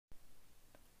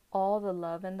All the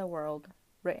Love in the World,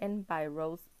 written by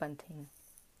Rose Bunting.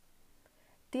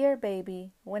 Dear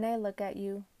baby, when I look at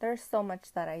you, there's so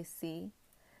much that I see.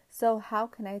 So how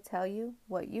can I tell you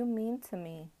what you mean to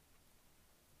me?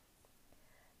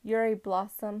 You're a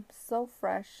blossom so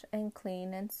fresh and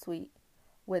clean and sweet,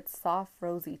 with soft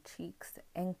rosy cheeks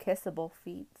and kissable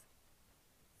feet.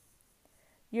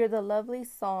 You're the lovely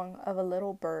song of a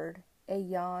little bird, a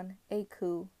yawn, a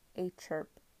coo, a chirp,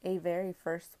 a very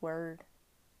first word.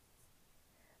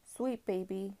 Sweet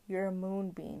baby, you're a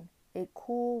moonbeam, a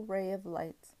cool ray of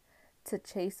light to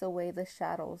chase away the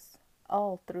shadows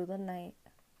all through the night.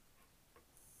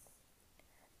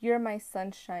 You're my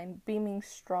sunshine, beaming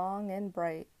strong and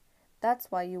bright.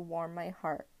 That's why you warm my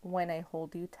heart when I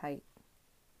hold you tight.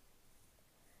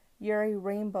 You're a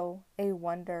rainbow, a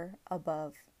wonder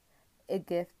above, a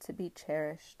gift to be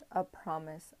cherished, a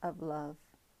promise of love.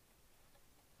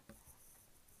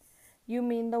 You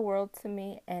mean the world to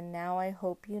me, and now I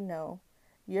hope you know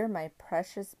you're my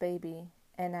precious baby,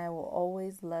 and I will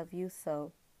always love you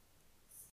so.